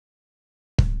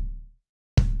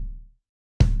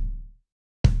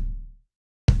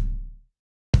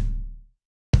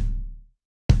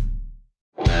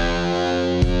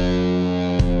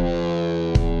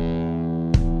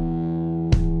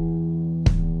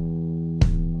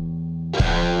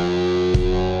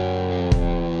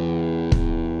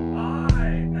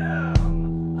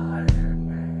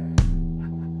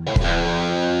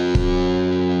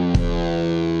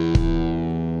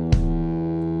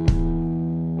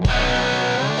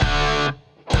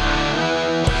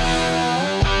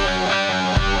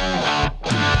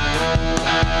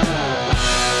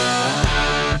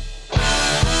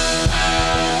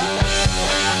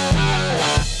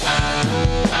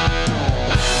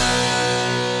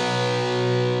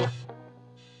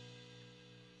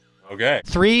Okay.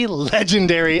 3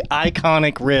 legendary,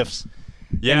 iconic riffs.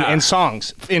 Yeah. And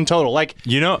songs in total. Like,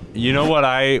 you know what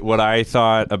I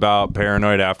thought about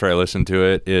Paranoid after I listened to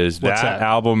it is that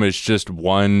album is just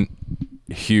one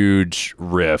huge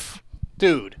riff.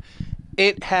 Dude,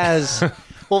 it has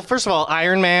well, first of all,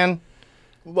 Iron Man,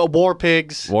 War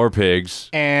Pigs,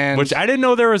 and which I didn't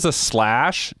know there was a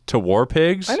slash to War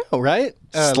Pigs. I know, right?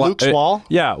 Luke's Wall.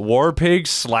 Yeah, War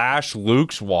Pigs /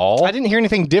 Luke's Wall. I didn't hear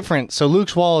anything different. So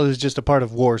Luke's Wall is just a part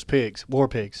of War Pigs,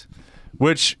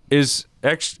 which is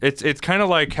it's kind of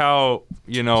like how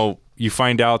you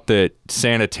find out that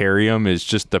Sanitarium is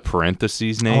just the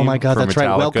parentheses name. Oh my God, that's Metallica.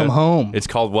 right. Welcome Home. It's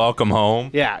called Welcome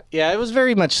Home. Yeah, it was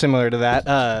very much similar to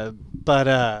that. But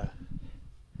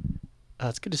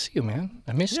it's good to see you, man.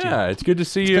 I missed you. Yeah, it's good to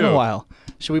see you. It's been a while.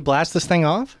 Should we blast this thing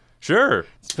off? Sure.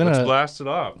 Let's blast it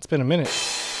off. It's been a minute.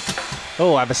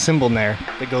 Oh, I have a cymbal in there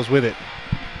that goes with it.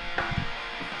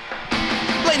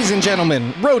 Ladies and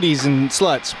gentlemen, roadies and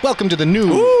sluts, welcome to the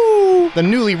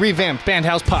newly revamped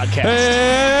BandHouse podcast.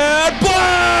 And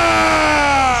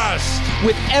blast!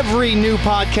 With every new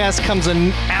podcast comes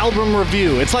an album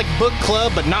review. It's like book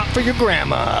club, but not for your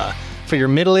grandma, for your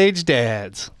middle-aged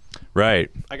dads. Right.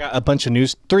 I got a bunch of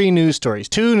 3 news stories,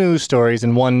 2 news stories,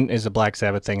 and 1 is a Black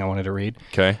Sabbath thing I wanted to read.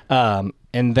 Okay.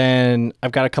 And then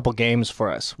I've got a couple games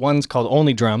for us. One's called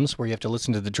Only Drums, where you have to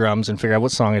listen to the drums and figure out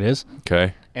what song it is.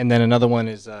 Okay. And then another one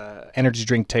is energy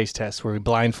drink taste test, where we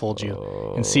blindfold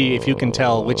you and see if you can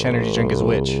tell which energy drink is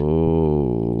which.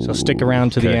 So stick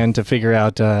around to the end to figure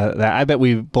out that. I bet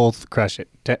we both crush it.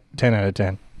 10 out of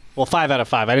 10. Well, 5 out of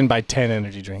 5. I didn't buy 10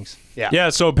 energy drinks. Yeah. Yeah,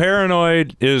 so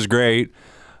Paranoid is great.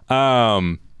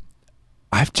 I've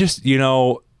just,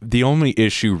 the only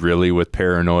issue really with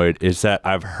Paranoid is that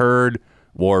I've heard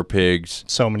War Pigs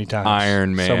so many times.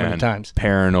 Iron Man. So many times.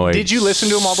 Paranoid. Did you listen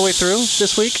to them all the way through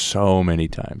this week? So many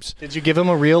times. Did you give them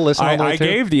a real listen all the way through? I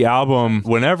gave the album,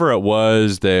 whenever it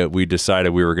was that we decided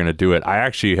we were going to do it, I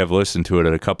actually have listened to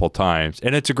it a couple times,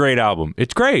 and it's a great album.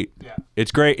 It's great. Yeah.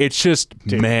 It's great. It's just,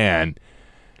 man.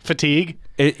 Fatigue?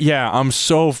 I'm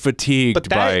so fatigued. But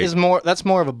that's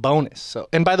more of a bonus. So,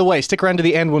 and by the way, stick around to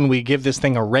the end when we give this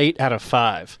thing a rate out of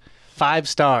 5. 5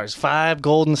 stars, 5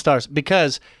 golden stars,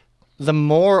 because the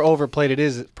more overplayed it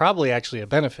is, it's probably actually a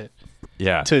benefit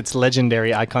to its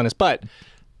legendary iconicness. But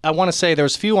I want to say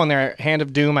there's few on there. Hand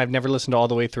of Doom, I've never listened to all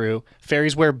the way through.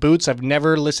 Fairies Wear Boots, I've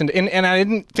never listened to, and I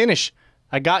didn't finish.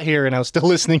 I got here and I was still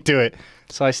listening to it,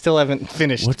 so I still haven't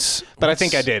finished. But I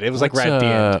think I did. It was like right at the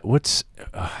end. What's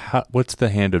the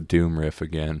Hand of Doom riff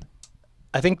again?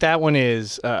 I think that one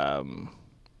is. We'll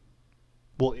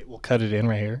cut it in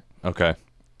right here. Okay.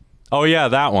 Oh yeah,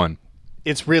 that one.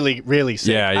 It's really, really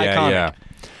sick. Yeah.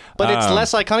 But it's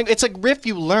less iconic. It's a riff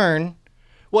you learn.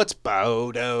 What's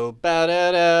bodo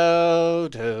ba-da-do,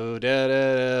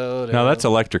 do-da-da-do? No, that's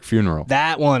Electric Funeral.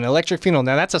 That one, Electric Funeral.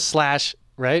 Now that's a slash,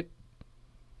 right?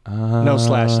 No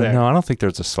slash there. No, I don't think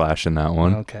there's a slash in that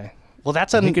one. Okay. Well, I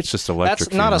think it's just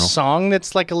Electric Funeral. That's not a song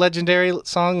that's like a legendary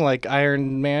song like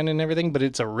Iron Man and everything, but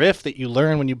it's a riff that you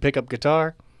learn when you pick up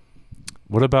guitar.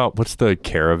 What's the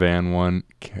Caravan one?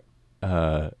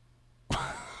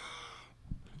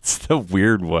 It's the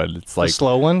weird one. It's like the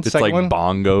slow one. It's like one?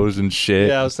 bongos and shit.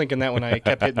 Yeah, I was thinking that when I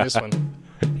kept hitting this one.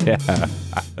 Yeah.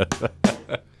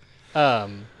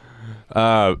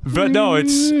 But no,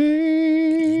 it's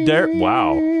there.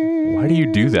 Wow. Why do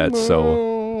you do that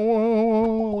so?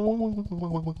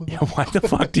 Yeah, why the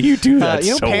fuck do you do that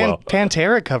so well?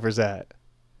 Pantera covers that.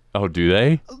 Oh, do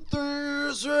they?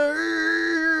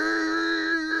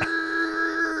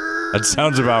 That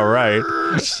sounds about right.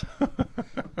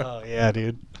 Oh yeah,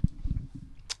 dude.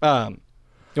 You want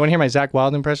to hear my Zach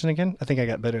Wilde impression again? I think I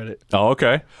got better at it. Oh,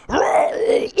 okay.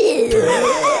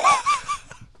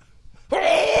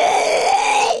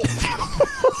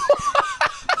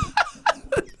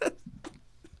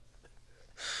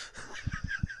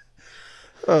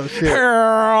 Oh shit!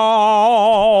 I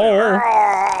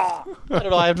don't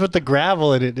know. I have to put the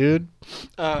gravel in it, dude.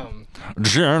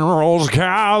 Generals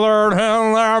gathered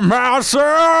in their masses. Dude,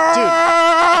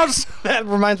 that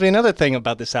reminds me of another thing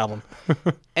about this album.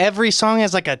 Every song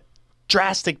has like a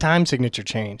drastic time signature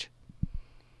change.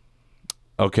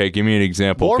 Okay, give me an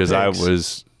example, because I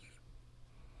was.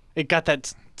 It got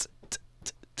that.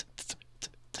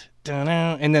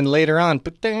 And then later on,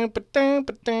 well,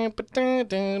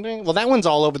 that one's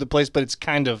all over the place, but it's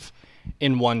kind of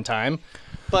in one time.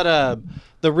 But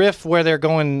the riff where they're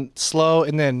going slow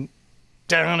and then.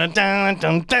 Oh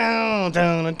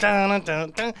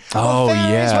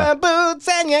yeah. Boots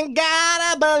and you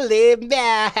gotta believe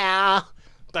now.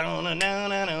 And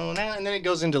then it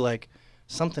goes into like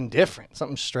something different,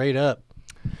 something straight up.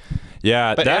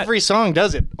 Yeah, But every song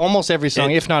does it. Almost every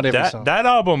song, if not every song. That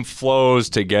album flows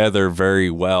together very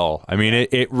well. I mean,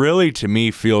 it really, to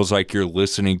me, feels like you're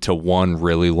listening to one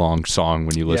really long song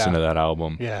when you listen to that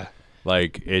album. Yeah.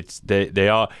 Like, they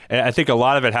all... I think a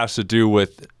lot of it has to do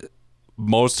with...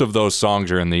 Most of those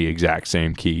songs are in the exact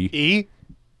same key. E?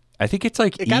 I think it's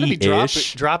like E-ish. It got to be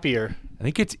droppier. I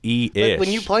think it's E-ish. But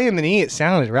when you play in the E, it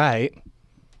sounded right.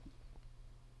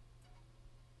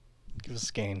 Give us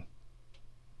a gain.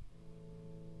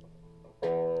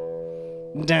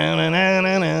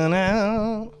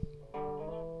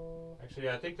 Actually,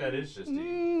 I think that is just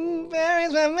E.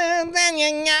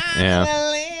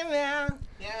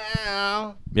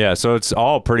 Yeah, so it's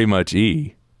all pretty much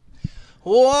E.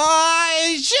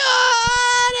 Why should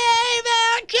he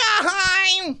be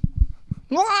kind?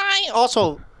 Why?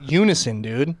 Also, unison,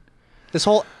 dude. This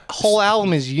whole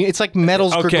album is it's like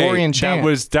metal's Gregorian chant.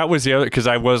 That was the other, because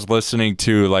I was listening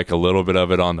to like a little bit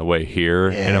of it on the way here,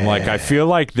 and I'm like, I feel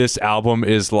like this album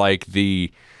is like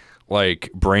the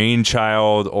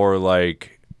brainchild or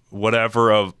like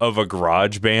whatever of a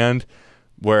garage band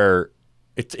where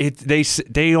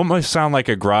they almost sound like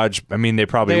a garage. I mean, they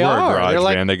probably were a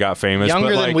garage band. They got famous,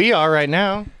 younger but than we are right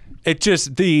now. It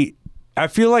just I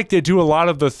feel like they do a lot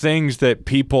of the things that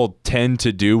people tend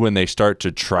to do when they start to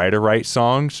try to write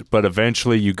songs, but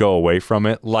eventually you go away from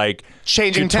it, like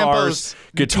changing guitars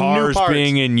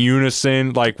being in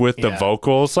unison, like with the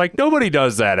vocals. Like nobody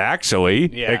does that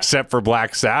actually, except for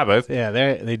Black Sabbath. Yeah,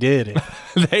 they did it.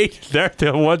 They're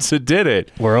the ones that did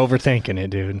it. We're overthinking it,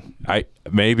 dude. I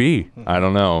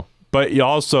don't know, but you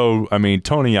also, I mean,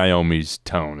 Tony Iommi's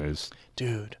tone is,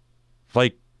 dude,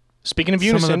 like. Speaking of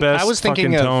unison, I was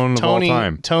thinking of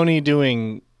Tony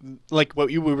doing like what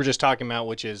we were just talking about,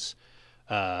 which is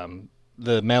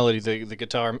the melody, the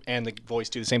guitar, and the voice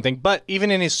do the same thing. But even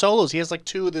in his solos, he has like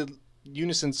 2 of the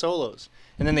unison solos,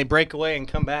 and then they break away and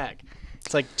come back.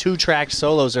 It's like 2-track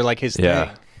solos are like his thing.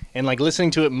 And like listening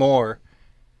to it more,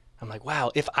 I'm like, wow,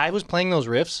 if I was playing those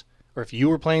riffs, or if you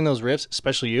were playing those riffs,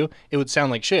 especially you, it would sound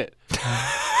like shit.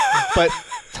 But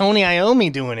Tony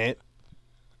Iommi doing it,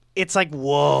 it's like,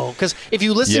 whoa. Because if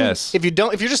you listen, if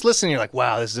you're just listening, you're like,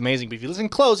 wow, this is amazing. But if you listen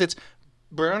close, it's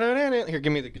here.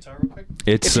 Give me the guitar real quick.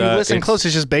 If you listen close,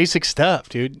 it's just basic stuff,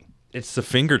 dude. It's the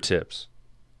fingertips.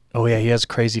 Oh yeah, he has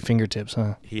crazy fingertips,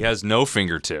 huh? He has no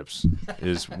fingertips,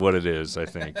 is what it is. I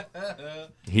think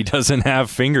he doesn't have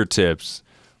fingertips,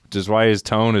 which is why his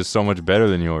tone is so much better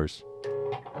than yours.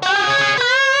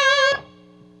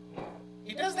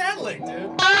 He does that lick, dude.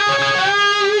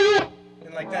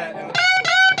 And like that. And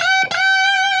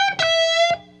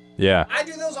yeah. I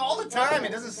do those all the time.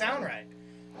 It doesn't sound right.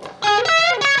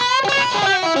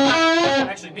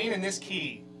 Actually, being in this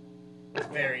key is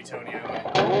very Tony Iommi.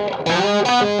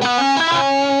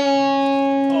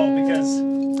 Oh, because...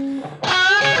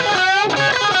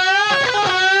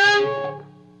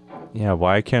 Yeah,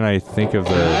 why can't I think of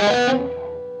the...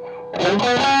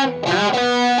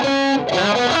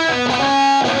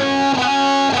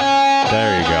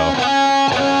 There you go.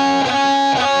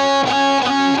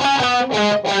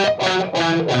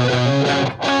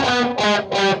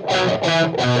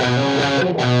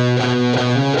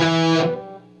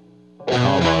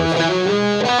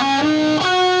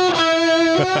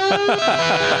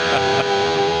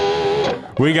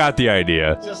 We got the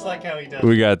idea. Just like how he does.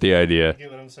 We got the idea. You get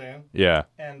what I'm saying? Yeah.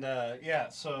 And yeah,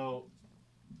 so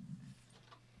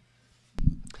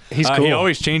he's cool. He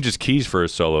always changes keys for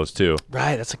his solos too.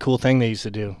 Right, that's a cool thing they used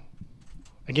to do.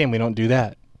 Again, we don't do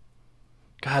that.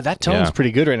 God, that tone's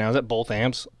pretty good right now. Is that both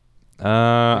amps?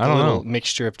 I don't know.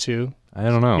 Mixture of 2. I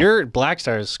don't know. Your Black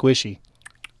Star is squishy.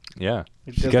 Yeah.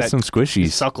 She's got some squishies.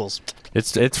 It suckles.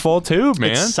 It's full tube,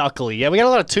 man. It's suckly. Yeah, we got a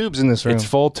lot of tubes in this room. It's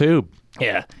full tube.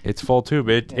 Yeah. It's full tube.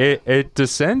 It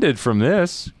descended from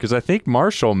this because I think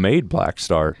Marshall made Black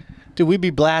Star. Dude, we'd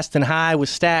be blasting high with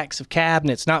stacks of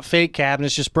cabinets, not fake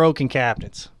cabinets, just broken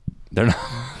cabinets. They're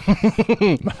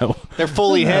not. They're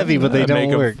fully heavy, but they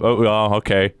don't work. Oh,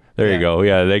 okay. There you go.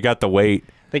 Yeah, they got the weight.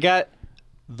 They got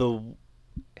the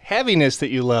heaviness that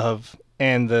you love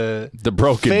and the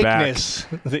broken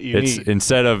fakeness back that you need.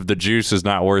 Instead of the juice is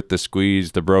not worth the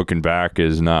squeeze, the broken back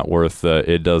is not worth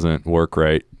it doesn't work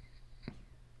right.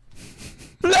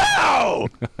 No!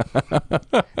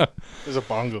 There's a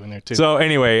bongo in there, too. So,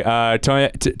 anyway,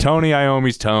 Tony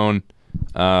Iommi's tone.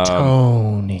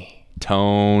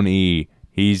 Tony.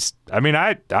 He's, I mean,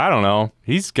 I don't know.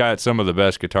 He's got some of the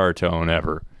best guitar tone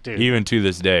ever, even to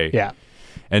this day. Yeah.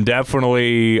 And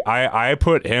definitely, I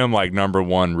put him like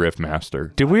 #1 riff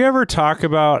master. Did we ever talk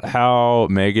about how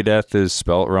Megadeth is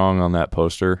spelt wrong on that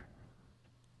poster?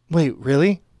 Wait,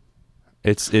 really?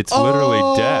 It's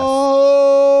literally death.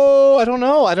 Oh, I don't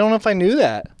know. I don't know if I knew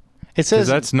that. It says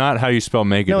that's not how you spell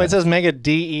Megadeth. no. It says Mega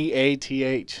Death.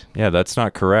 Yeah, that's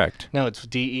not correct. No, it's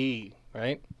DE,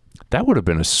 right? That would have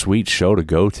been a sweet show to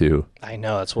go to. I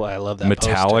know. That's why I love that.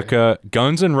 Metallica, poster.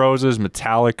 Guns N' Roses,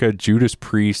 Metallica, Judas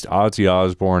Priest, Ozzy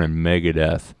Osbourne, and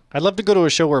Megadeth. I'd love to go to a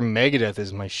show where Megadeth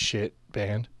is my shit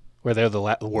band, where they're the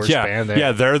worst band there.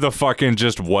 Yeah, they're the fucking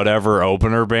just whatever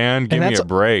opener band. Give me a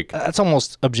break. That's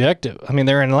almost objective. I mean,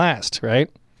 they're in last, right?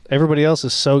 Everybody else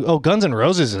is so. Oh, Guns N'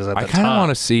 Roses is at the top. I kind of want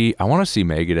to see. I want to see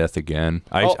Megadeth again.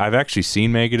 I've actually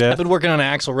seen Megadeth. I've been working on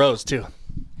Axl Rose too.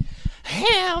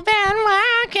 You've been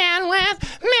working with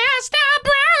Mr.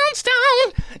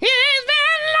 Brownstone. He's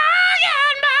been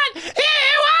longing, but he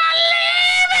won't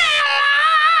leave me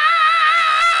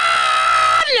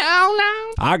alone.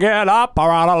 No. I get up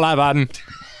around 11.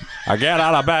 I get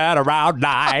out of bed around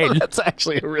 9. That's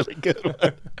actually a really good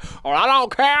one. Well, I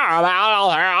don't care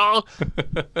about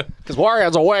it because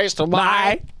worrying's a waste of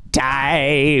my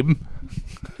time.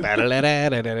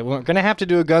 We're gonna have to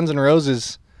do a Guns N'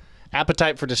 Roses.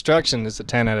 Appetite for Destruction is a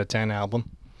 10 out of 10 album,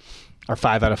 or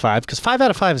 5 out of 5, because 5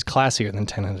 out of 5 is classier than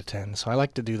 10 out of 10. So I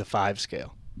like to do the 5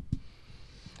 scale.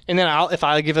 And then if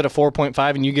I give it a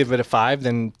 4.5 and you give it a 5,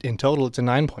 then in total it's a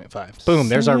 9.5. Boom,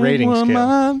 there's our rating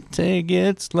scale. Take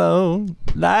it slow.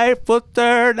 Life will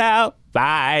turn out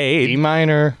fine. E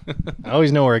minor. I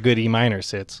always know where a good E minor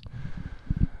sits.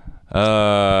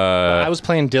 I was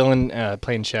playing Dylan,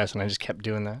 playing chess, and I just kept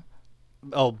doing that.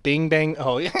 Oh, Bing Bang.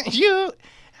 Oh, you.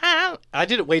 I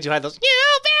did it way too high. Those.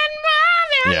 You've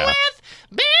been moving with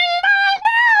Bing Bang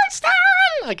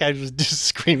Brownstone. Like I was just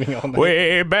screaming all night.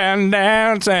 We've been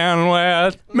dancing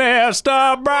with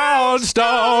Mr.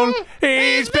 Brownstone.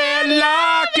 He's been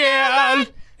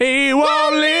locking. He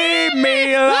won't leave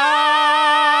me alone.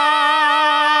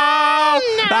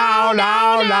 No,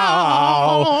 no,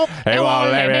 no. He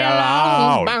won't leave me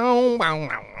alone.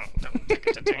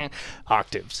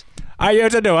 Octaves. I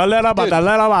used to do a little, but a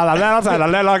little, while a little, said a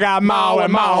little, got more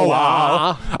and more.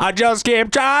 I just keep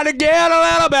trying to get a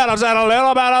little bit. I've said a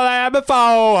little better than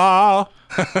before.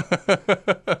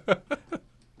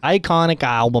 Iconic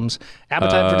albums.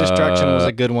 Appetite for Destruction was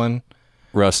a good one.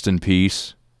 Rust in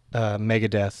Peace.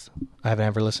 Megadeth. I haven't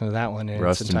ever listened to that one in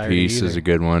Rust its in entirety Peace either. is a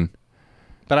good one.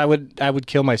 But I would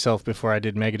kill myself before I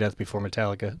did Megadeth before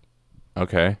Metallica.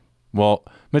 Okay. Well,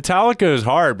 Metallica is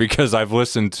hard because I've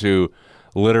listened to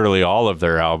literally all of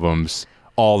their albums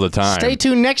all the time. Stay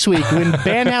tuned next week when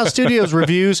BandHouse Studios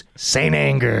reviews Saint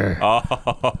Anger.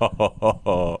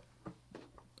 Oh.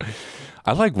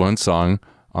 I like one song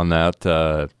on that.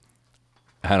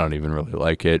 I don't even really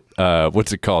like it.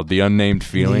 What's it called? The Unnamed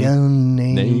Feeling? The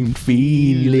Unnamed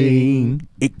Feeling.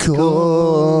 It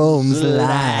comes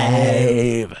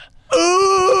alive.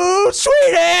 Ooh,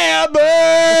 sweet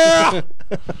Amber.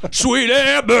 Sweet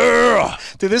Amber.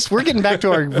 Dude, we're getting back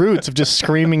to our roots of just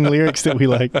screaming lyrics that we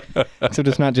like. Except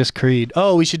it's not just Creed.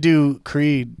 Oh, we should do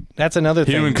Creed. That's another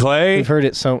thing. Human Clay? We've heard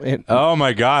it so... Oh,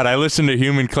 my God. I listened to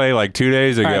Human Clay like 2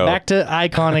 days ago. All right, back to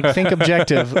iconic. Think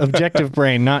objective. Objective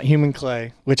brain, not Human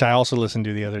Clay, which I also listened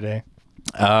to the other day.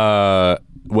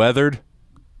 Weathered.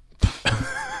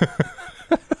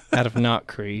 Out of not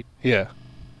Creed. Yeah.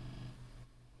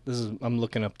 I'm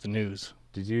looking up the news.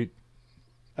 Did you...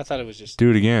 I thought it was just... Do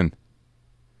it again.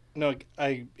 No,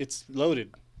 it's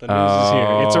loaded. The news is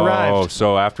here. It's arrived. Oh,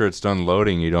 so after it's done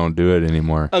loading, you don't do it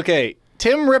anymore. Okay.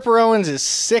 Tim Ripper Owens is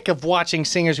sick of watching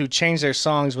singers who change their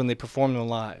songs when they perform them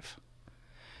live.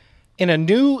 In a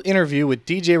new interview with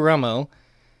DJ Rummo...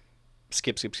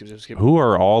 Skip. Who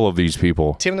are all of these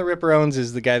people? Tim the Ripper Owens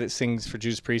is the guy that sings for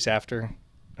Judas Priest after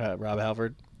Rob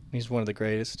Halford. He's one of the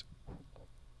greatest.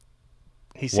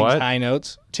 He sings high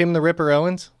notes. Tim the Ripper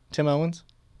Owens? Tim Owens?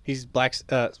 He's black.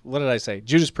 What did I say?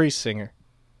 Judas Priest singer.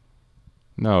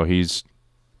 No, he's...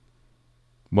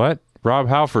 What? Rob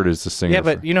Halford is the singer. Yeah,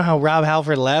 but you know how Rob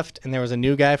Halford left and there was a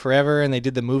new guy forever and they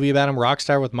did the movie about him,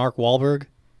 Rockstar, with Mark Wahlberg?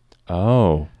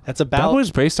 Oh. That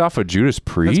was based off of Judas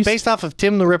Priest? It's based off of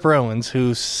Tim the Ripper Owens,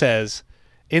 who says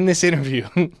in this interview...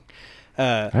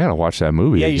 I gotta watch that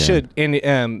movie again. You should.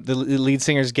 And the lead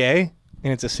singer's gay,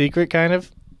 and it's a secret, kind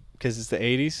of, because it's the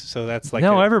 80s, so that's like...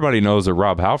 No, everybody knows that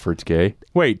Rob Halford's gay.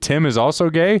 Wait, Tim is also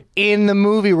gay? In the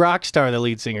movie Rockstar, the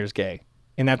lead singer's gay,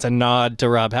 and that's a nod to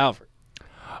Rob Halford.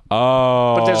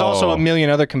 Oh. But there's also a million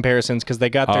other comparisons, because they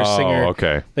got their singer...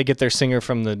 okay. They get their singer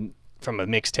from a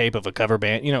mixtape of a cover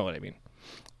band. You know what I mean?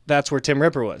 That's where Tim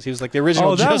Ripper was. He was like the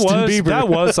original Justin Bieber. That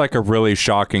was like a really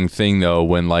shocking thing, though,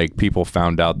 when like people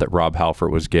found out that Rob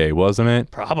Halford was gay, wasn't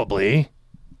it? Probably.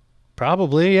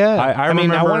 Probably, yeah. I mean,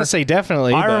 I want to say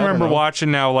definitely. I but remember don't know. watching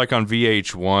now, like on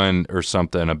VH1 or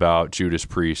something, about Judas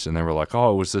Priest, and they were like,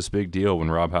 "Oh, it was this big deal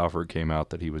when Rob Halford came out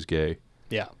that he was gay."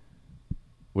 Yeah.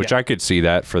 Which I could see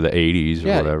that for the '80s or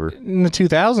whatever. In the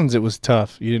 2000s, it was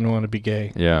tough. You didn't want to be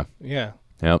gay. Yeah. Yeah.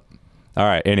 Yep. All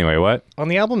right. Anyway, what? On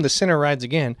the album The Sinner Rides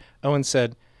Again, Owen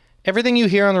said, "Everything you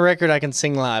hear on the record, I can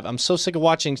sing live. I'm so sick of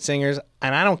watching singers,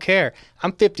 and I don't care.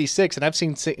 I'm 56, and I've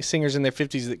seen singers in their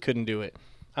 50s that couldn't do it.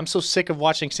 I'm so sick of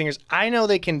watching singers. I know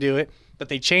they can do it, but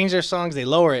they change their songs, they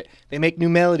lower it, they make new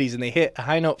melodies, and they hit a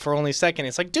high note for only a second.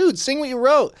 It's like, dude, sing what you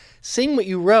wrote. Sing what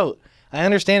you wrote. I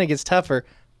understand it gets tougher,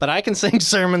 but I can sing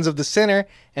Sermons of the Sinner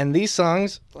and these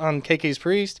songs on KK's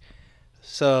Priest,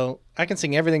 so I can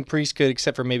sing everything Priest could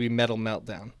except for maybe Metal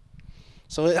Meltdown."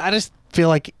 So I just feel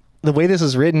like the way this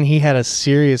is written, he had a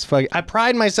serious I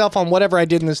pride myself on whatever I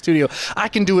did in the studio. I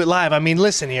can do it live. I mean,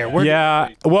 listen here.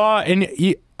 Well, and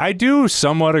I do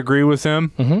somewhat agree with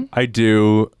him. Mm-hmm. I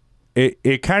do.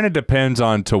 It kind of depends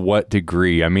on to what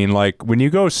degree. I mean, like when you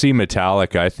go see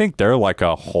Metallica, I think they're like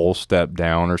a whole step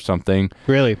down or something.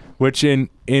 Really? Which I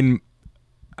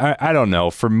don't know,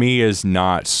 for me is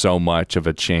not so much of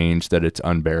a change that it's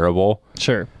unbearable.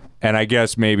 Sure. And I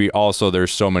guess maybe also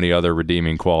there's so many other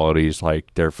redeeming qualities,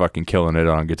 like they're fucking killing it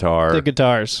on guitar. The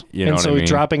guitars. You know and what so I mean?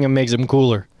 dropping them makes them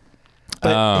cooler.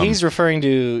 But he's referring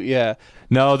to,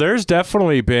 No, there's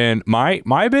definitely been my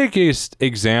biggest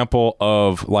example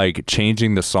of like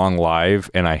changing the song live,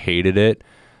 and I hated it,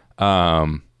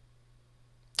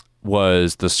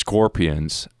 was the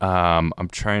Scorpions. I'm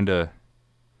trying to,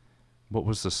 what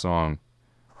was the song?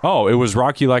 Oh, it was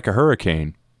Rock You Like a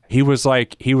Hurricane. He was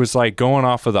like going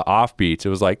off of the offbeats. It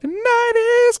was like, "The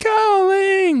night is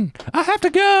calling, I have to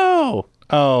go.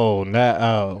 Oh,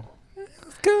 no.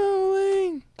 It's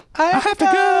calling, I have to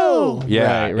go."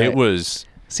 Yeah, Right. it was.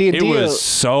 See, It was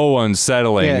so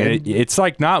unsettling. Yeah, It's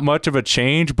like not much of a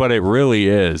change, but it really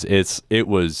is. It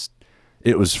was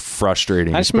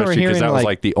frustrating, I just remember especially because hearing, that was like-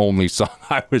 like the only song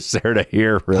I was there to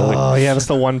hear. Really. Oh, yeah, that's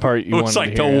the one part you It wanted was like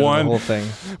to the hear out of one- the whole thing.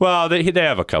 Well, they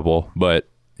have a couple, but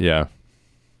yeah.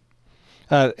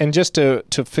 And just to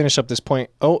finish up this point,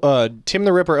 Tim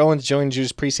the Ripper Owens joined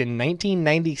Judas Priest in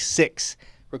 1996,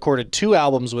 recorded 2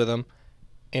 albums with him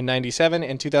in 97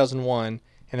 and 2001,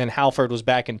 and then Halford was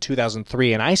back in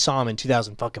 2003, and I saw him in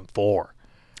 2004.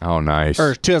 Oh, nice.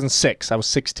 Or 2006. I was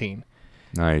 16.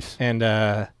 Nice. And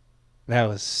that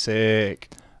was sick.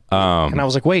 Um, And I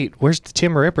was like, wait, where's the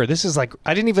Tim Ripper? This is like,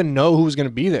 I didn't even know who was going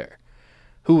to be there,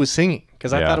 who was singing.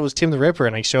 Because I Yeah. thought it was Tim the Ripper,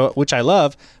 and I show it, which I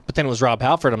love, but then it was Rob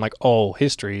Halford. I'm like, oh,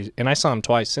 history. And I saw him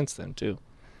twice since then, too.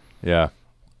 yeah.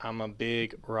 I'm a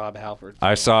big Rob Halford fan.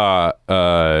 I saw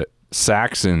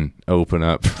Saxon open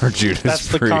up for Judas That's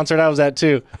the Priest. concert I was at,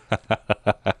 too.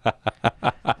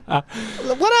 What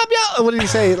up, y'all? What did he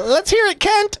say? Let's hear it,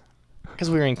 Kent. Because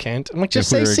we were in Kent. I'm like,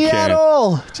 just We say were in Kent.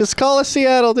 Seattle. Just call us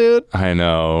Seattle, dude. I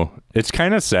know. It's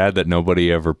kind of sad that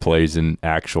nobody ever plays in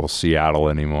actual Seattle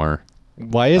anymore.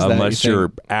 Why is that? Unless you you're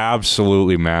think?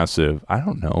 absolutely massive. I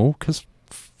don't know, because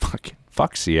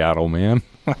fuck Seattle, man.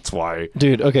 That's why.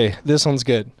 Dude, okay, this one's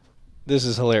good. This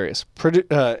is hilarious.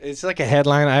 It's like a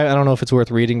headline. I don't know if it's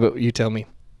worth reading, but you tell me.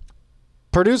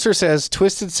 Producer says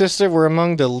Twisted Sister were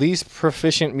among the least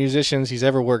proficient musicians he's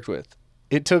ever worked with.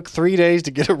 It took 3 days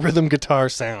to get a rhythm guitar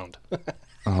sound.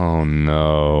 Oh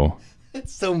no.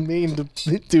 It's so mean to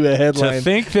do a headline. To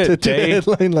think that to do a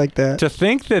headline like that. To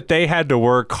think that they had to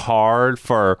work hard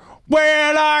for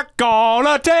 "We're not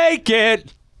gonna take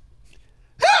it."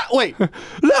 Wait, No.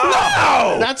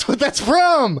 that's what that's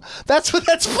from. That's what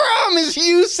that's from. Is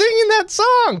you singing that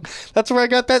song? That's where I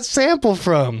got that sample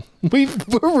from. We're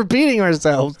repeating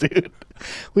ourselves, dude.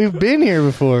 We've been here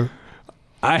before.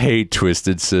 I hate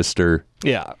Twisted Sister.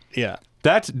 Yeah, yeah.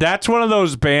 That's one of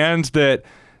those bands that,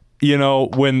 you know,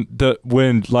 when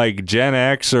like Gen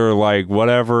X or like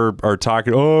whatever are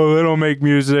talking, oh, they don't make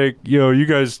music, you know, you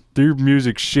guys, your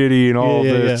music's shitty and all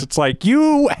Yeah, this. yeah. It's like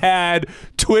you had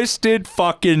Twisted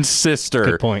fucking Sister.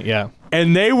 Good point. Yeah.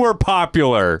 And they were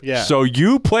popular. Yeah. So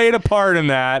you played a part in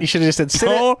that. You should have just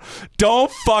said,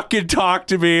 Don't fucking talk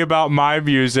to me about my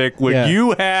music when Yeah.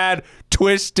 you had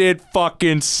Twisted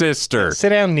fucking Sister. sit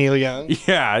down, Neil Young.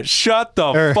 Yeah, shut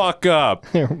the fuck up.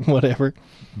 Or whatever.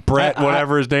 Brett,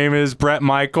 whatever his name is, Brett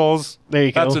Michaels. There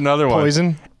you go. That's another one.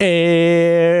 Poison.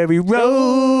 Every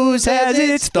rose has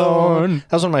its thorn.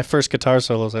 That was one of my first guitar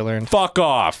solos I learned. Fuck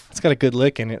off. It's got a good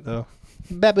lick in it, though.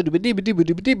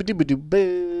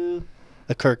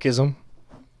 A Kirkism.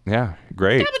 Yeah,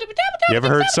 great. You ever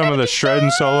heard some of the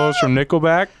shredding solos from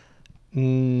Nickelback?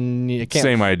 I can't,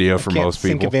 Same idea for can't most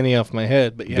think people. of any off my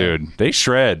head, but yeah. Dude, they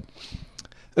shred.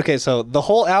 Okay, so the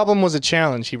whole album was a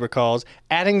challenge, he recalls,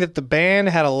 adding that the band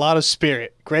had a lot of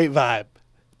spirit, great vibe,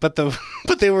 but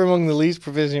they were among the least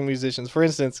proficient musicians. For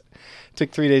instance, it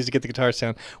took 3 days to get the guitar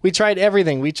sound. We tried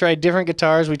everything. We tried different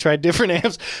guitars. We tried different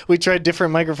amps. We tried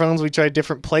different microphones. We tried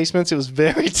different placements. It was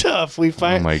very tough.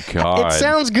 Oh my God. It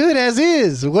sounds good as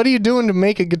is. What are you doing to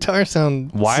make a guitar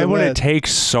sound? Why would it take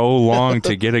so long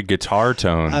to get a guitar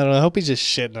tone? I don't know. I hope he's just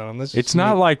shitting on him. It's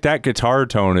not like that guitar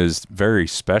tone is very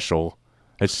special.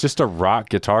 It's just a rock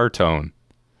guitar tone.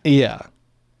 Yeah.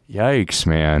 Yikes,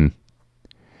 man.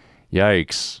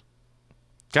 Yikes.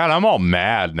 God, I'm all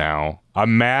mad now.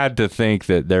 I'm mad to think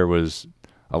that there was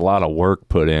a lot of work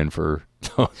put in for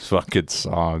those fucking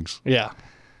songs. Yeah.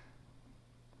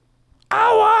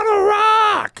 I want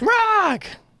to rock. Rock.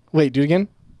 Wait, do it again.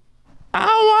 I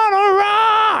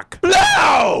want to rock.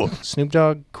 No! Snoop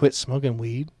Dogg quit smoking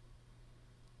weed.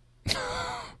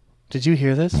 Did you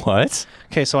hear this? What?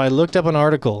 Okay, so I looked up an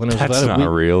article, and it was That's about not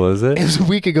real, is it? It was a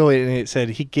week ago, and it said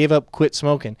he gave up, quit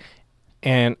smoking,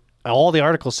 and all the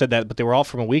articles said that, but they were all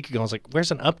from a week ago. I was like,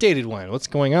 "Where's an updated one? What's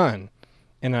going on?"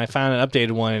 And then I found an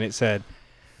updated one, and it said,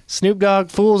 "Snoop Dogg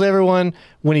fools everyone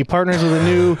when he partners with a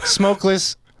new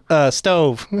smokeless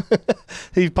stove."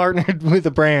 He partnered with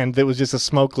a brand that was just a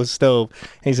smokeless stove.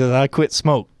 And he says, "I quit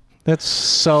smoke." That's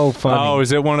so funny. Oh,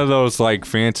 is it one of those like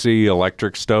fancy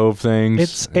electric stove things?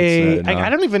 It's I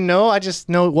don't even know. I just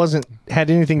know it wasn't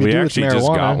had anything to do with marijuana. We actually just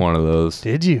got one of those.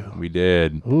 Did you? We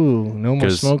did. Ooh, no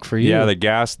more smoke for you. Yeah, the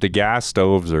gas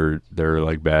stoves they're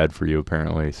like bad for you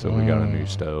apparently. So we got a new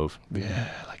stove.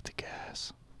 Yeah, I like the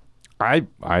gas. I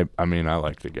mean I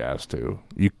like the gas too.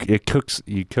 You cook.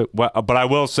 Well, but I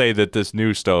will say that this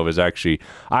new stove is actually.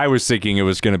 I was thinking it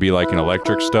was going to be like an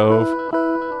electric stove.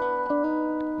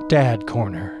 Dad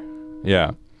corner.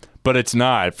 Yeah, but it's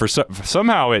not.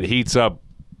 Somehow it heats up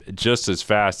just as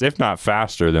fast, if not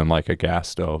faster, than like a gas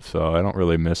stove. So I don't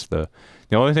really miss the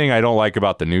only thing I don't like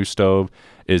about the new stove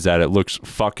is that it looks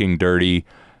fucking dirty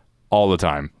all the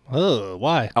time. Oh,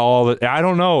 why? I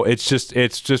don't know. It's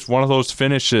just one of those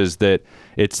finishes that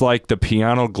it's like the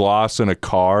piano gloss in a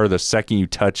car. The second you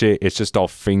touch it, it's just all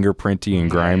fingerprinty and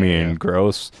grimy and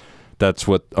gross. That's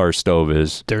what our stove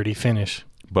is. Dirty finish.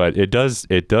 But it does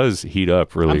heat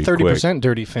up really I'm 30%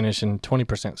 dirty finish and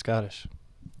 20% Scottish.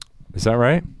 Is that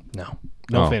right?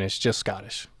 No finish, just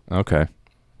Scottish. Okay.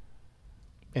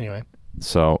 Anyway.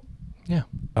 So, yeah.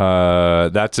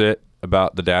 That's it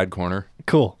about the dad corner.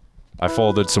 Cool. I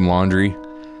folded some laundry.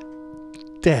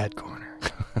 Dad corner.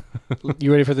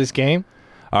 You ready for this game?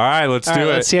 All right, let's do it.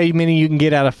 Let's see how many you can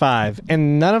get out of 5.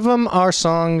 And none of them are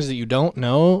songs that you don't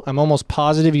know. I'm almost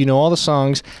positive you know all the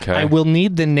songs. Okay. I will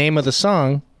need the name of the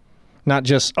song, not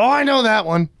just, oh, I know that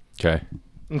one. Okay.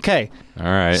 Okay. All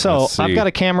right. So I've got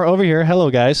a camera over here.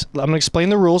 Hello, guys. I'm going to explain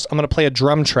the rules. I'm going to play a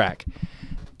drum track.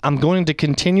 I'm going to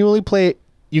continually play it.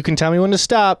 You can tell me when to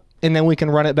stop, and then we can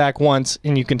run it back once,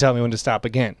 and you can tell me when to stop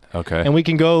again. Okay. And we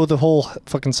can go the whole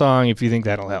fucking song if you think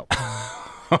that'll help.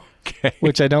 Okay.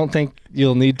 Which I don't think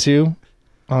you'll need to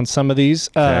on some of these.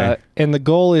 Okay. And the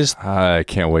goal is... I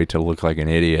can't wait to look like an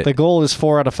idiot. The goal is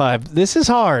 4 out of 5. This is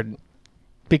hard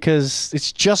because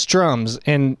it's just drums,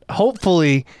 and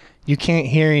hopefully you can't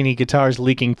hear any guitars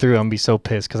leaking through. I'm be so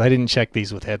pissed because I didn't check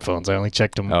these with headphones. I only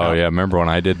checked them. Oh, yeah. Remember when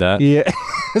I did that? Yeah.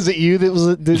 Is it you that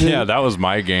was... Yeah, that was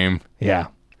my game. Yeah.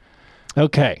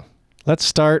 Okay. Let's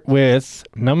start with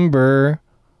number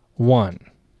 1.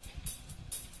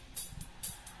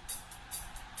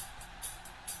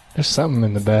 There's something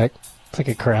in the back. It's like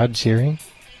a crowd cheering.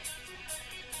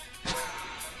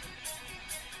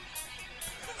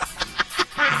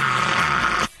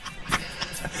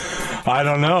 I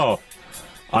don't know.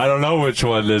 I don't know which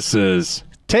one this is.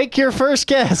 Take your first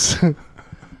guess.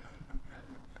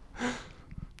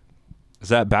 Is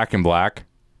that Back in Black?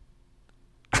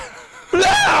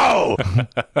 No! Go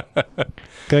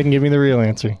ahead and give me the real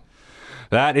answer.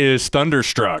 That is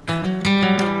Thunderstruck.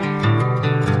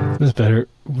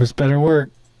 Was better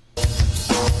work.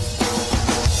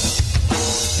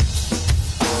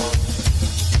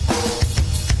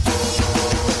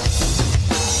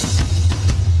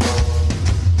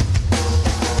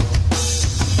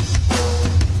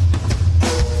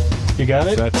 You got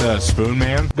it? That's Spoon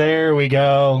Man. There we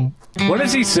go. What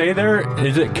does he say there?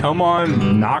 Is it come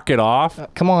on, knock it off?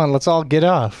 Come on, let's all get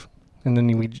off. And then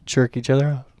we jerk each other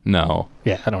off. No.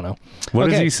 Yeah, I don't know. What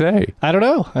does he say? I don't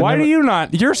know. Why do you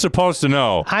not? You're supposed to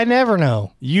know. I never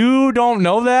know. You don't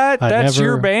know that? That's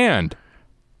your band.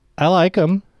 I like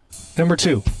them. Number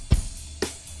 2.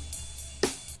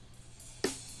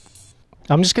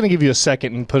 I'm just going to give you a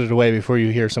second and put it away before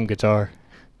you hear some guitar.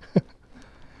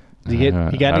 You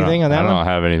got anything on that one? I don't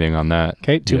have anything on that.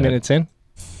 Okay, 2 minutes in.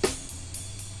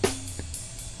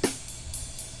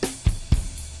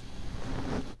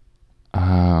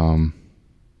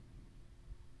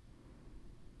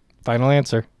 Final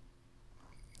answer.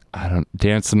 I don't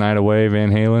Dance the Night Away,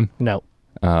 Van Halen. No.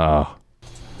 Oh.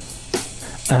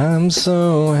 I'm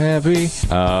so happy.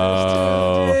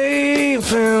 Oh.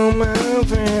 Found my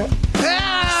friend.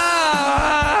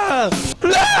 Ah!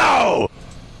 No!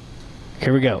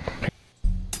 Here we go.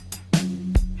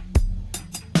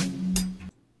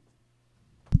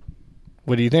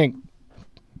 What do you think?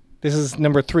 This is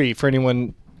number 3 for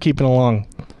anyone keeping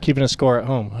a score at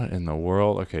home. What in the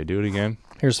world? Okay, do it again.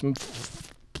 Here's some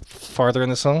farther in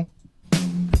the song.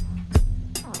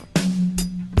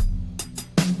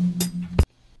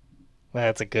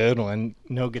 That's a good one.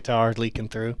 No guitar leaking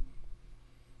through.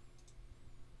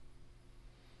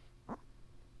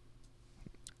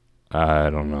 I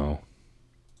don't know.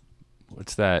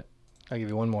 What's that? I'll give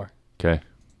you one more. Okay.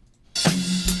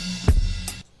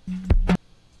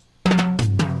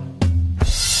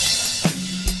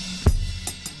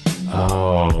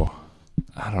 Oh.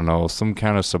 I don't know. Some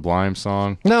kind of Sublime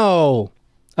song. No!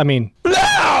 I mean...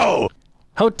 No!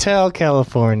 Hotel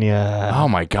California. Oh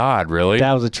my God, really?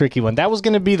 That was a tricky one. That was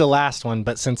going to be the last one,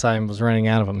 but since I was running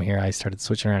out of them here, I started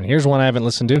switching around. Here's one I haven't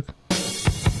listened to.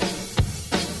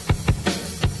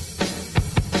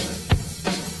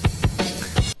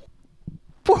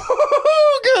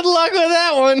 Good luck with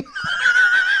that one.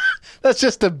 That's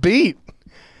just a beat.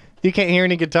 You can't hear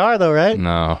any guitar though, right?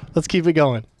 No. Let's keep it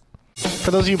going.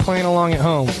 For those of you playing along at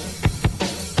home,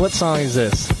 what song is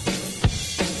this?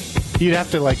 You'd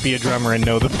have to like be a drummer and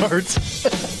know the parts.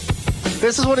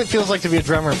 This is what it feels like to be a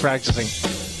drummer practicing.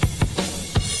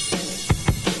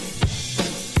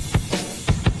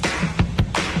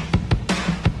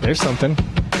 There's something.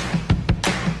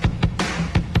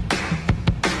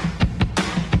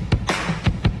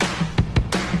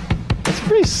 That's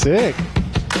pretty sick.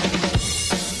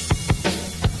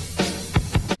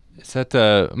 Is that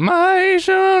the My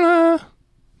Shona?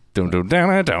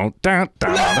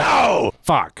 No!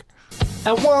 Fuck.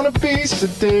 I wanna be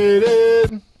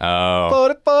sedated.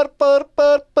 Oh.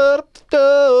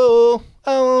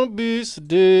 I wanna be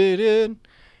sedated.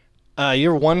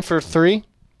 You're 1 for 3?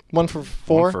 1 for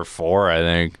 4? 1 for 4, I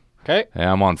think. Okay.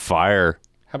 Yeah, I'm on fire.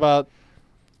 How about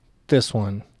this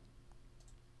one?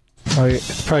 Oh,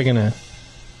 it's probably gonna...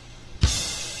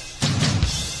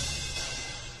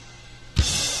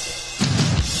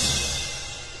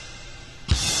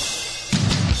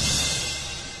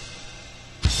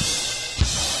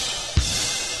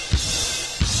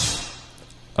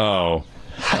 Oh.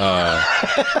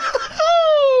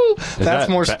 That's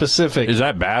more specific. Is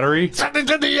that Battery? Something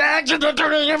to the action, to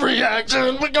turning every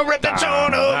action. We can rip the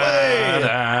tone away.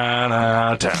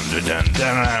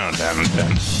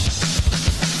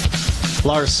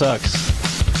 Lars sucks.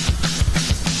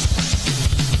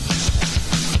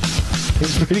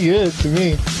 He's pretty good to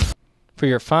me. For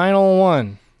your final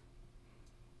one,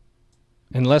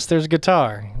 unless there's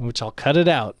guitar, which I'll cut it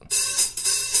out.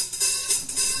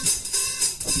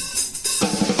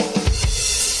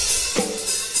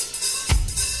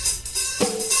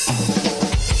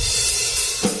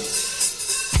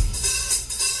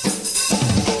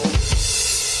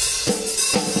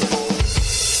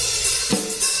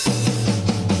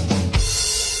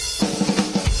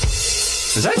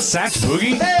 Is that Satch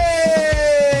Boogie? Hey!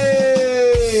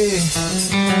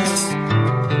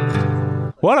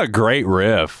 What a great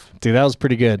riff. Dude, that was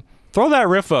pretty good. Throw that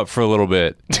riff up for a little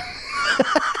bit.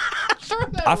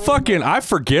 I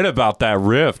forget about that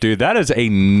riff, dude. That is a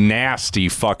nasty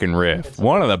fucking riff.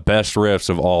 One of the best riffs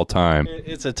of all time.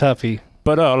 It's a toughie.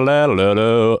 But We'll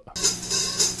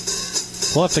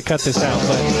have to cut this out,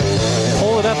 but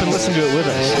pull it up and listen to it with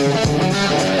us.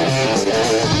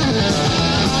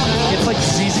 It's like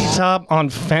ZZ Top on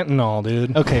fentanyl,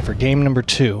 dude. Okay, for game number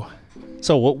 2.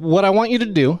 So what I want you to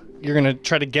do, you're going to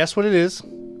try to guess what it is,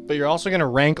 but you're also going to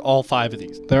rank all 5 of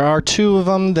these. There are 2 of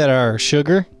them that are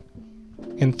sugar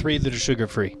and 3 that are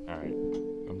sugar-free. all right.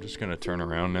 I'm just going to turn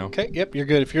around now. Okay, yep, you're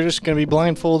good. If you're just going to be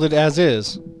blindfolded as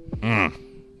is,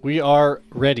 we are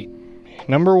ready.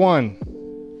 Number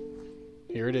 1.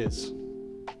 Here it is.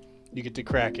 You get to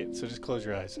crack it, so just close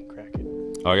your eyes and crack it.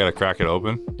 Oh, I got to crack it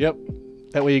open? Yep.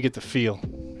 That way you get the feel.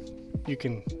 You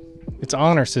can... It's an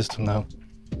honor system, though.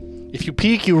 If you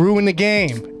peek, you ruin the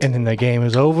game. And then the game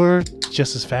is over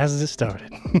just as fast as it started.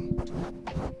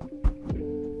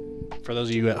 For those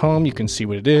of you at home, you can see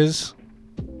what it is.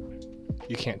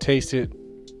 You can't taste it.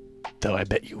 Though I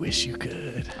bet you wish you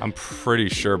could. I'm pretty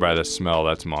sure by the smell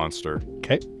that's Monster.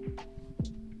 Okay.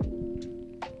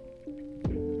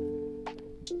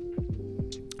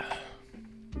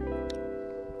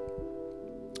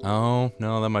 Oh,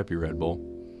 no, that might be Red Bull.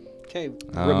 Okay.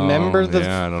 Remember I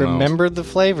don't know. the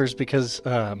flavors because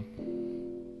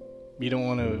You don't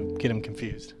want to get them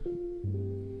confused.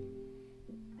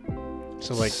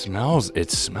 So like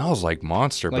it smells like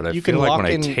Monster, Like but I you feel can like lock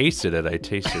when in- I tasted it, I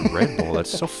tasted Red Bull. That's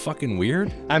so fucking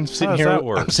weird. I'm sitting does here. that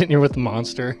work? I'm sitting here with the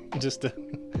Monster just to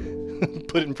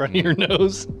put it in front of your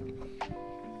nose.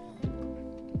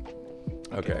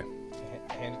 Okay.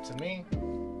 Hand it to me.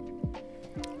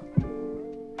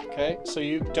 Okay, so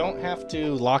you don't have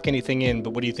to lock anything in,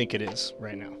 but what do you think it is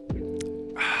right now?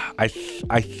 I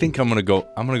think I'm gonna go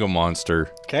Monster.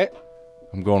 Okay.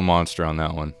 I'm going Monster on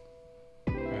that one.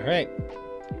 All right.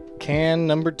 Can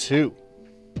number 2.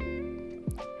 I'm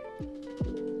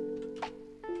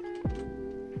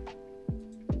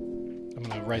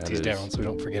gonna write these down so we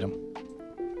don't forget them.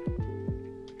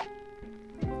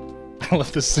 I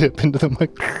love the sip into the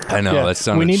mic. I know, Yeah, that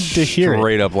sounded we need to hear it.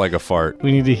 straight up like a fart.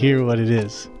 We need to hear what it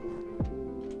is.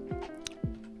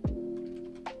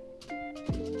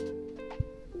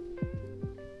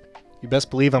 You best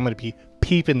believe I'm going to be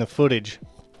peeping the footage,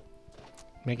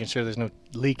 making sure there's no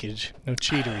leakage, no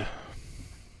cheatery.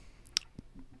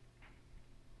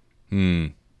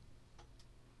 You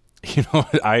know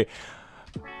what?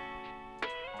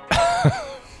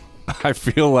 I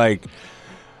feel like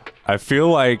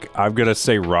I'm gonna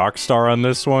say Rockstar on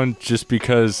this one just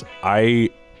because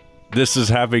this is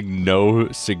having no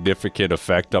significant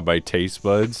effect on my taste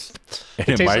buds. And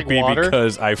it tastes might like be water?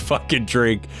 because I fucking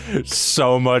drink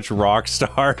so much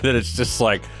Rockstar that it's just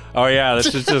like, oh yeah,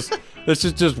 this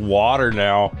is just water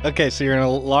now. Okay, so you're going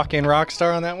to lock in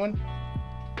Rockstar on that one?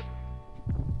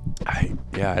 I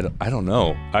don't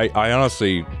know. I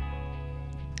honestly,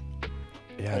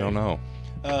 I don't know.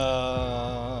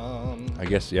 I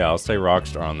guess, I'll say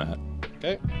Rockstar on that.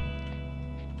 Okay.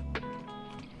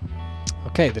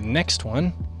 Okay, the next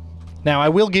one. Now, I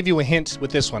will give you a hint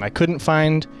with this one. I couldn't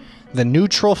find the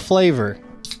neutral flavor,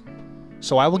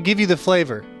 so I will give you the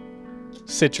flavor.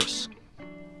 Citrus.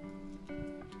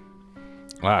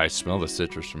 Wow, I smell the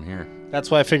citrus from here.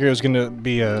 That's why I figured it was going to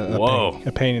be Whoa.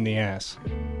 a pain in the ass.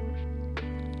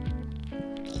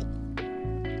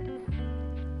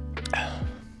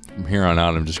 From here on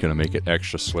out, I'm just going to make it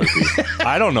extra slurpy.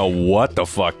 I don't know what the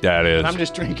fuck that is. I'm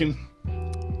just drinking.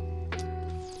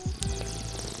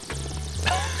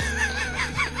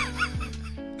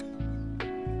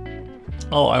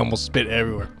 Oh, I almost spit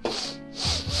everywhere.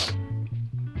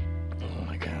 Oh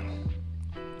my god.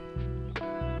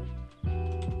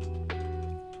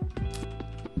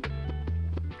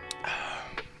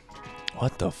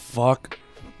 What the fuck?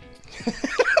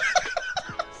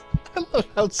 I love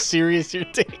how serious you're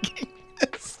taking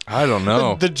this. I don't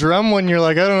know. The drum when you're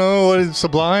like, I don't know, what is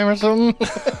Sublime or something?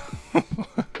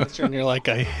 And you're like,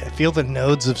 I feel the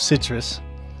nodes of citrus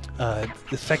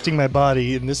affecting my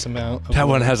body in this amount. That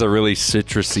one has a really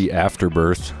citrusy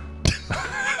afterbirth.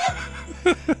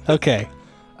 Okay.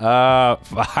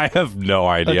 I have no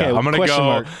idea. Okay, I'm gonna question go.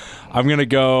 mark. I'm gonna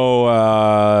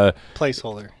go.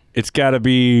 Placeholder. It's got to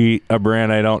be a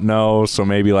brand I don't know, so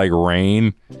maybe like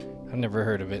Rain. I've never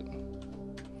heard of it.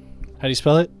 How do you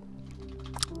spell it?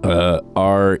 REIG.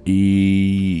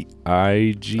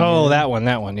 Oh, that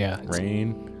one, yeah.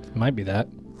 Rain. It might be that.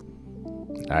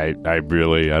 I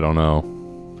really don't know.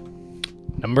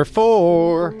 Number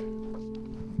 4.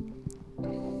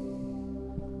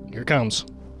 Here it comes.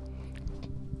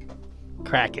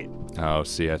 Crack it. Oh,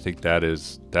 see, I think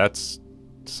that's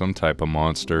some type of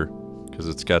Monster because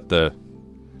it's got that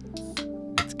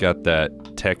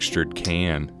textured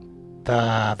can.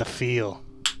 The feel.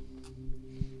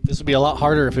 This would be a lot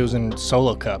harder if it was in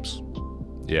solo cups.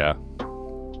 Yeah.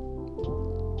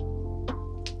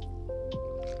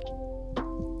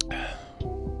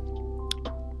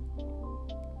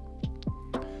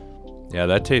 Yeah,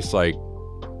 that tastes like...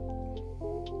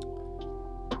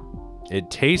 It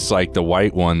tastes like the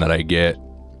white one that I get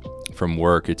from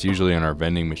work. It's usually in our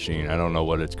vending machine. I don't know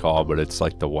what it's called, but it's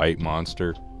like the white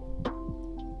Monster.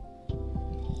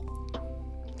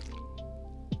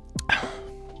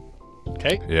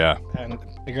 Okay. Yeah. And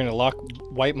you're gonna lock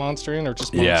White Monster in or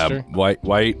just Yeah, Monster?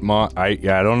 I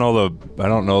don't know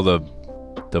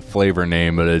the flavor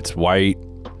name, but it's white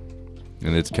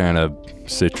and it's kind of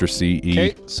citrusy.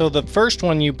 Okay. So the first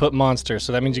one you put Monster,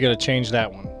 so that means you got to change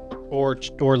that one, or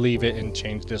leave it and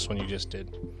change this one you just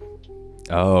did.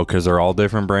 Oh, because they're all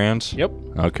different brands? Yep.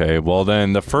 Okay, well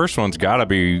then the first one's got to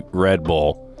be Red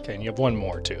Bull. Okay, and you have one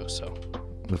more too. So.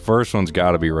 The first one's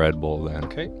got to be Red Bull then.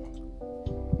 Okay.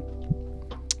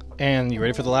 And you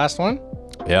ready for the last one?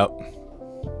 Yep.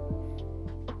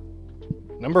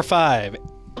 Number 5,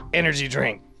 energy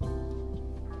drink.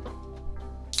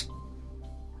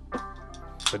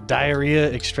 The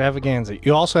diarrhea extravaganza.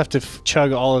 You also have to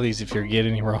chug all of these if you get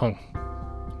any wrong.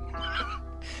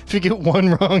 If you get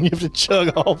one wrong, you have to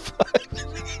chug all 5.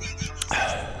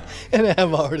 And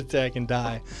have a heart attack and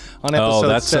die on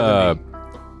episode 70.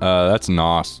 That's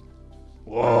Nos.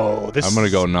 Whoa, I'm gonna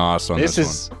go Nos on this one.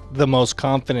 This is the most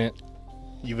confident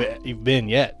you've been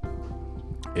yet.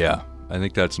 Yeah, I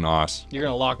think that's Nos. You're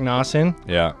gonna lock Nos in?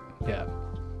 Yeah. Yeah.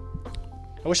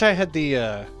 I wish I had the.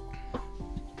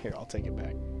 Here, I'll take it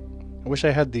back. I wish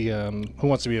I had the Who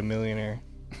Wants to Be a Millionaire.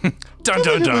 Dun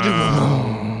dun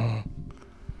dun.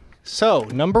 So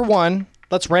number 1,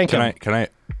 let's rank them. Can I?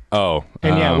 Oh.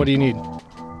 And yeah, what do you need?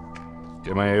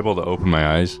 Am I able to open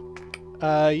my eyes?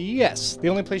 Yes. The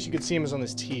only place you could see him is on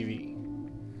this TV.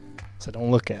 So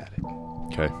don't look at it.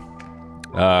 Okay.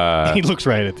 He looks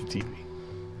right at the TV.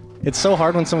 It's so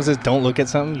hard when someone says don't look at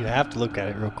something. You have to look at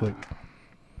it real quick.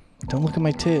 Don't look at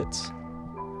my tits.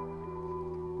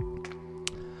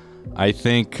 I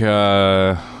think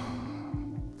I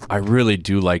really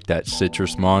do like that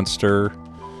citrus monster.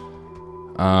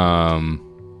 I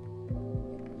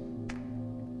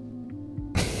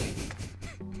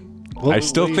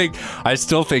still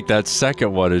think that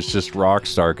second one is just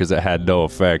Rockstar because it had no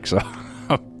effects.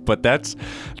 But that's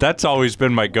always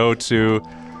been my go-to.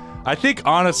 I think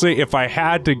honestly, if I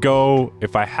had to go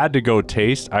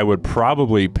taste, I would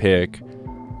probably pick.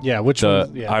 Yeah, which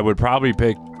one? Yeah. I would probably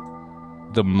pick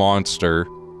the monster.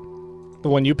 The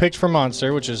one you picked for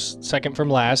Monster, which is second from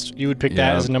last. You would pick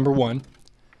that as number 1.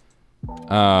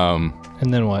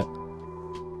 And then what?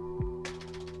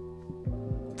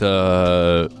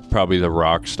 Probably the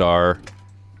Rockstar.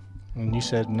 And you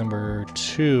said number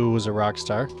 2 was a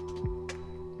Rockstar.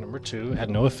 Number 2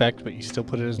 had no effect, but you still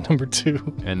put it as number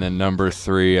 2. And then number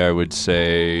 3, I would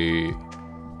say,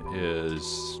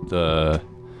 is the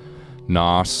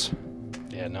Nos.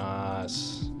 Yeah,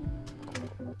 Nos.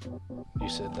 You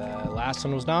said the last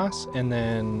one was Nos, and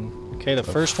then the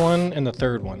first one and the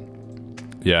third one.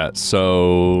 Yeah,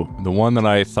 so the one that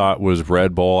I thought was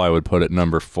Red Bull, I would put at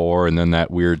number 4, and then that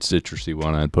weird citrusy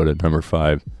one, I'd put at number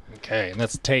 5. Okay, and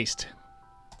that's taste.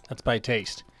 That's by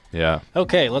taste. Yeah.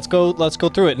 Okay, let's go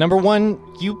through it. Number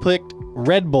 1, you picked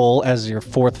Red Bull as your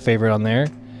 4th favorite on there.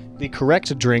 The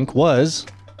correct drink was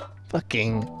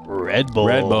fucking Red Bull.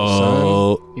 Red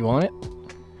Bull. Son. You want it?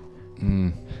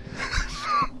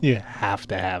 You have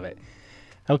to have it.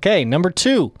 Okay, number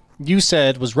 2, you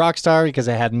said was Rockstar because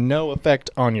it had no effect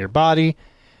on your body.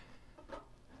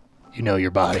 You know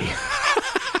your body.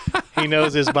 He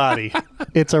knows his body.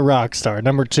 It's a Rockstar.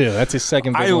 Number 2. That's his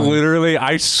second big one.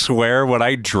 I swear, when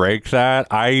I drank that,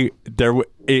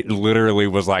 it literally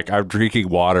was like I'm drinking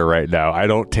water right now. I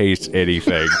don't taste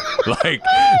anything. Like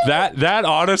that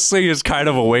honestly is kind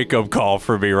of a wake-up call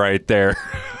for me right there.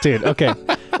 Dude, okay.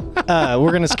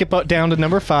 We're going to skip down to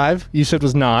number 5. You said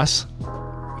was Nos.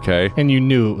 Okay. And you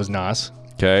knew it was Nos.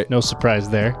 Okay. No surprise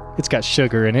there. It's got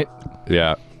sugar in it.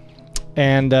 Yeah.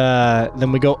 And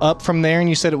then we go up from there, and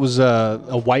you said it was a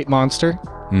white monster.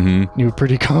 Mm-hmm. You were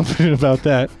pretty confident about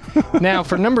that. Now,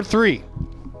 for number 3,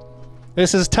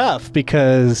 this is tough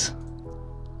because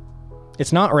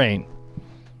it's not Rain.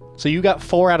 So you got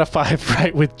 4 out of 5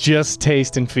 right with just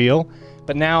taste and feel.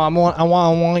 But now I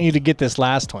want you to get this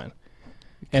last one.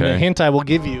 And the hint I will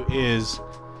give you is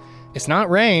it's not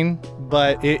Rain,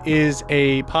 but it is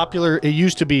it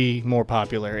used to be more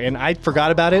popular. And I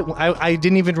forgot about it. I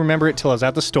didn't even remember it till I was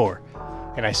at the store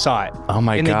and I saw it. Oh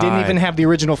my God. And it didn't even have the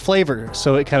original flavor,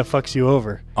 so it kind of fucks you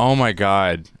over. Oh my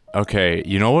God. Okay,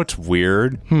 you know what's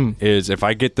weird is if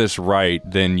I get this right,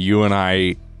 then you and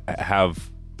I have.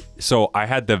 So I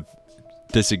had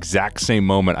this exact same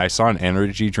moment. I saw an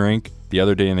energy drink the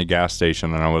other day in the gas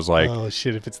station, and I was like, "Oh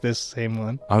shit! If it's this same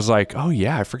one." I was like, "Oh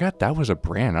yeah, I forgot that was a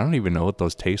brand. I don't even know what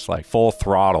those taste like." Full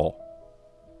Throttle.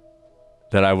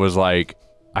 That I was like,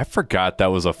 I forgot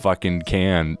that was a fucking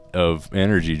can of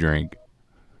energy drink.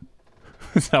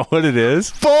 Is that what it is?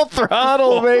 Full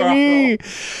Throttle, baby.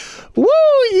 Woo!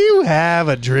 You have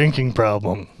a drinking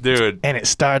problem, dude. And it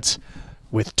starts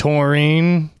with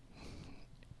taurine.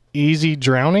 Easy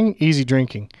drowning, easy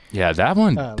drinking. Yeah, that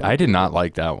one, I did not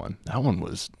like that one. That one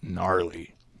was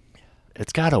gnarly.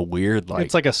 It's got a weird, like...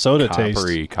 It's like a soda copper taste.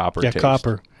 taste. Copper. Like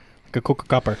a Coca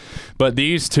copper. But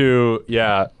these two,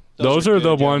 yeah, those are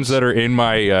the ones that are in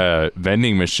my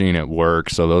vending machine at work,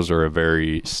 so those are a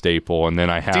very staple. And then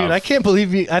I have... Dude, I can't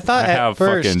believe you... I have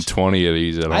fucking 20 of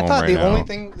these at home right now. I thought the only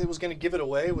thing that was going to give it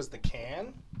away was the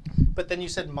can. But then you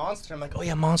said Monster. I'm like, oh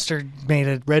yeah, Monster made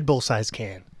a Red Bull size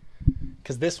can.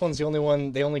 Because this one's the only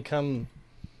one, they only come,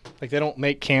 like they don't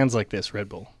make cans like this, Red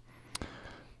Bull.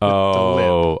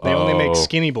 Oh. They only make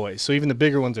skinny boys. So even the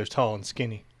bigger ones are tall and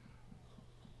skinny.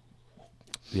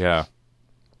 Yeah.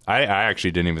 I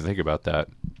actually didn't even think about that.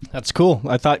 That's cool.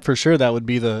 I thought for sure that would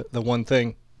be the one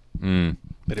thing,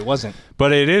 but it wasn't.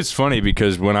 But it is funny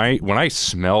because when I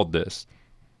smelled this,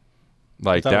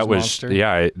 like that was Monster.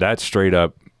 yeah, that straight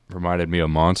up reminded me of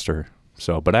Monster.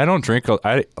 So, but I don't drink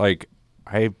I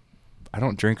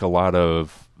don't drink a lot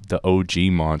of the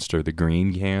OG Monster, the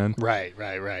green can, Right.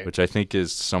 which I think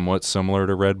is somewhat similar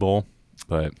to Red Bull,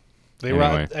 but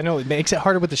anyway. I know it makes it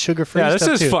harder with the sugar-free Yeah, this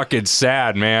stuff is too. fucking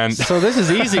sad, man. So this is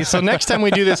easy. So next time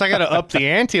we do this, I got to up the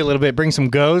ante a little bit. Bring some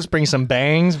Ghost, bring some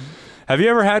Bangs. Have you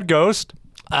ever had Ghost?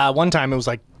 One time it was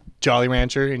like Jolly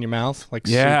Rancher in your mouth, like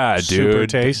Yeah, super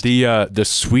dude. taste. The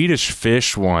Swedish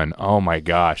Fish one. Oh my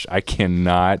gosh, I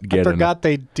cannot get I enough. forgot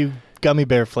they do gummy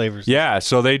bear flavors. Yeah,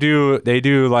 so they do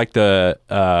like the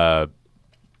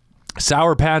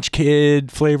Sour Patch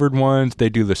Kid flavored ones. They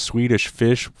do the Swedish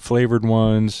Fish flavored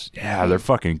ones. Yeah, they're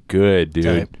fucking good, dude.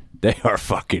 Okay. They are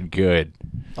fucking good.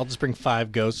 I'll just bring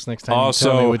 5 Ghosts next time. Also,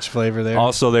 you tell me which flavor they're.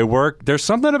 Also, they work. There's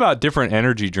something about different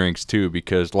energy drinks too,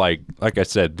 because like I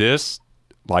said, this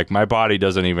like my body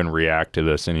doesn't even react to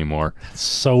this anymore.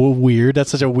 So weird.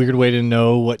 That's such a weird way to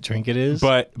know what drink it is.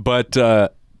 But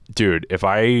dude, if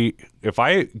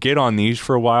I get on these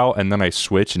for a while and then I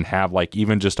switch and have like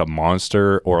even just a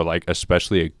Monster or like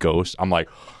especially a Ghost, I'm like,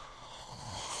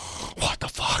 what the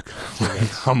fuck?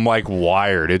 I'm like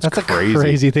wired. It's that's crazy. a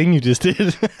crazy thing you just did.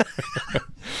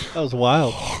 That was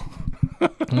wild.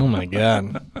 Oh my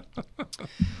god.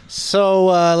 So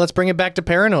let's bring it back to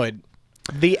Paranoid.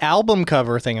 The album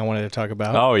cover thing I wanted to talk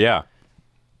about. Oh yeah.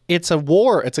 It's a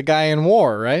war. It's a guy in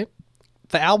war, right?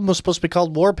 The album was supposed to be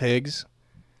called War Pigs.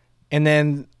 And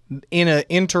then in an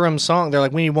interim song, they're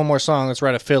like, we need one more song. Let's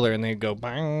write a filler. And they go,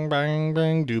 bang, bang,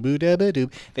 bang, doo-boo, dabba, doo.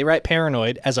 They write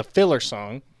Paranoid as a filler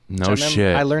song. No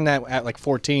shit. I learned that at like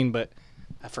 14, but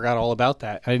I forgot all about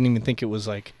that. I didn't even think it was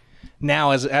like,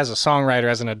 now as a songwriter,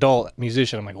 as an adult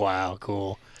musician, I'm like, wow,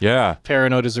 cool. Yeah.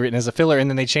 Paranoid is written as a filler. And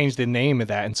then they changed the name of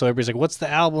that. And so everybody's like, what's the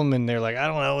album? And they're like, I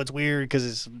don't know. It's weird because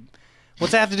it's...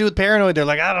 What's that have to do with Paranoid? They're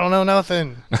like, I don't know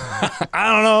nothing.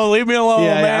 I don't know. Leave me alone,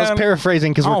 man. Yeah, I was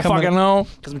paraphrasing because we're fucking know.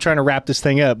 because I'm trying to wrap this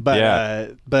thing up.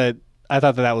 But but I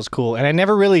thought that was cool, and I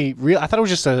never really I thought it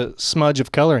was just a smudge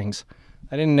of colorings.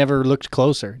 I didn't never looked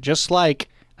closer. Just like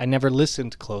I never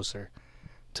listened closer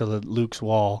to Luke's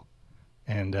Wall,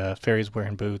 and Fairies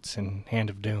Wearing Boots, and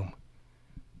Hand of Doom,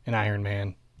 and Iron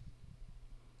Man.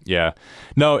 Yeah.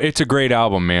 No, it's a great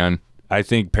album, man. I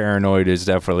think Paranoid is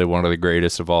definitely one of the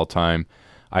greatest of all time.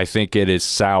 I think it is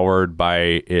soured by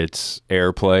its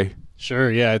airplay.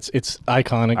 Sure, yeah, it's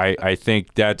iconic. I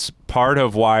think that's part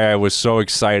of why I was so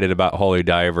excited about Holy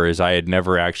Diver is I had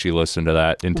never actually listened to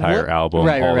that entire album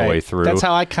all the way through. That's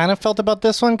how I kind of felt about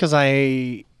this one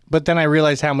but then I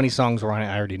realized how many songs were on it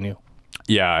I already knew.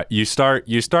 Yeah, you start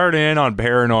in on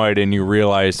Paranoid and you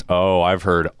realize, oh, I've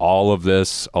heard all of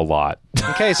this a lot.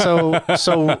 Okay, so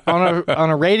on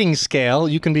a rating scale,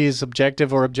 you can be as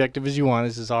subjective or objective as you want.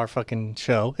 This is our fucking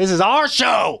show. This is our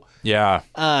show. Yeah.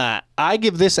 I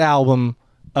give this album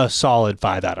a solid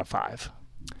 5 out of 5.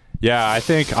 Yeah, I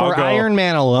think for Iron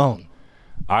Man alone.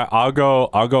 I'll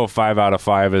go 5 out of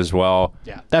 5 as well.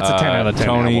 Yeah, that's a 10 out of 10.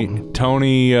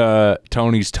 album.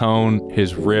 Tony's tone,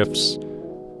 his riffs.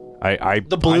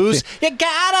 The blues. You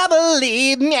gotta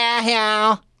believe me.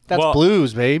 That's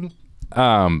blues, babe.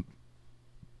 The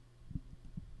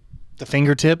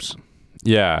fingertips.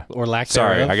 Yeah. Or lack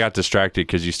Sorry, thereof. I got distracted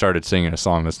because you started singing a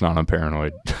song that's not on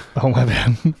Paranoid. Oh my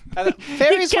bad.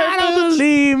 Fairies wear boots.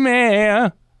 Believe me.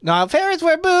 No, fairies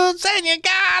wear boots, and you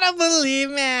gotta believe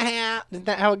me. Isn't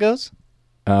that how it goes?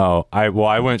 Oh, I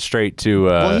went straight to.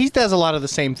 Well, he does a lot of the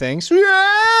same things.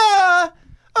 Yeah.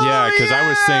 Yeah, because I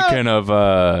was thinking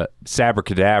of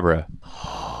Sabracadabra.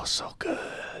 Oh, so good.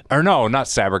 Or no, not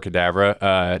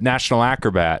Sabracadabra. National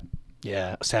Acrobat.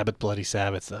 Yeah, Sabbath, Bloody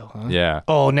Sabbath, though. Huh? Yeah.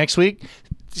 Oh, next week?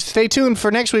 Stay tuned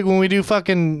for next week when we do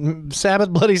fucking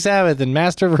Sabbath, Bloody Sabbath, and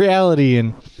Master of Reality,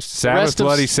 and Sabbath,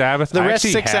 Bloody Sabbath. The rest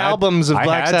 6 albums of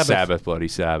Black Sabbath. Sabbath, Bloody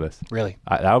Sabbath. Really?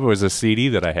 That was a CD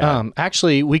that I had.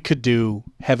 Actually, we could do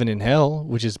Heaven and Hell,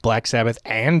 which is Black Sabbath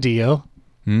and Dio,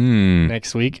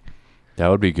 next week. That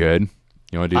would be good.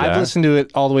 You want to do that? I've listened to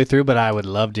it all the way through, but I would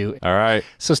love to. All right.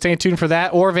 So stay tuned for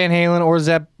that, or Van Halen, or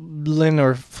Zeppelin,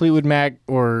 or Fleetwood Mac,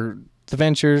 or The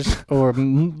Ventures, or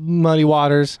Muddy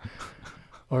Waters,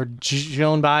 or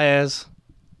Joan Baez,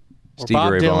 or Stevie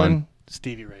Bob Ray Dylan, Vaughan.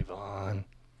 Stevie Ray Vaughan.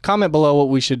 Comment below what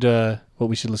we should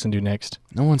listen to next.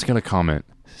 No one's gonna comment.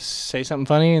 Say something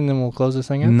funny, and then we'll close this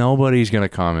thing out. Nobody's gonna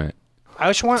comment. I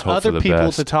just want Let's hope for other the people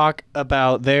best. to talk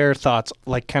about their thoughts,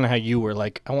 like kind of how you were.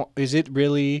 Like, is it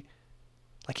really,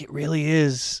 like, it really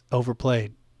is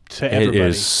overplayed? to everybody. It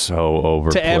is so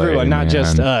overplayed. To everyone, not man.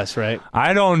 just us, right?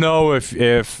 I don't know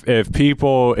if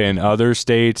people in other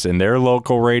states and their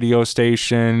local radio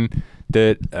station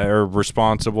that are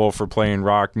responsible for playing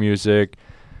rock music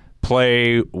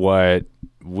play what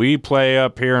we play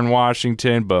up here in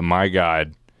Washington, but my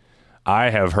God, I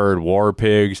have heard War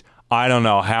Pigs I don't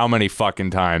know how many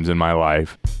fucking times in my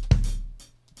life.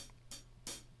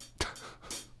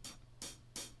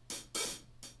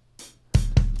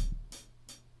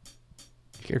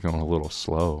 You're going a little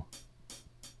slow.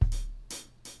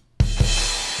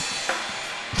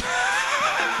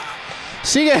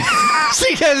 See you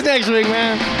guys next week,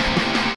 man.